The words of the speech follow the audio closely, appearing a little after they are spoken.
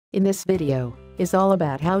In this video is all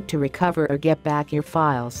about how to recover or get back your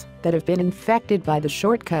files that have been infected by the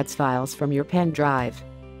shortcuts files from your pen drive.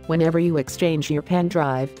 Whenever you exchange your pen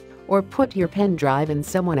drive or put your pen drive in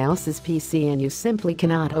someone else's PC and you simply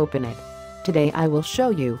cannot open it. Today I will show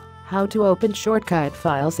you how to open shortcut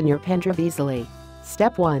files in your pen drive easily.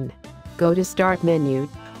 Step 1. Go to Start menu,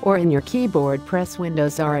 or in your keyboard press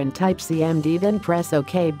WINDOWS+R and type CMD, then press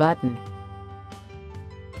OK button.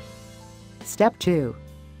 Step 2.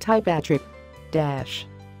 Type attrib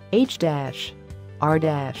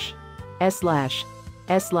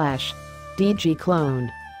 -h-r-s/s/dg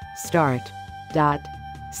clone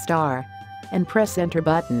start.star and press enter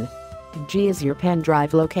button. G is your pen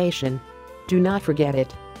drive location. Do not forget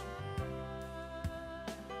it.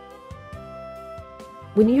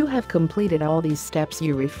 When you have completed all these steps,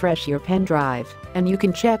 you refresh your pen drive and you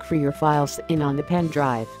can check for your files on the pen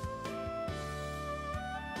drive.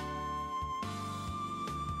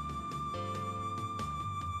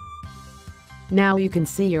 Now you can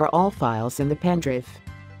see your all files in the pen drive.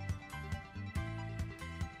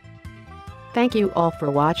 Thank you all for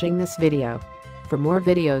watching this video. For more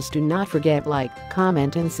videos, do not forget like,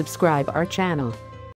 comment and subscribe our channel.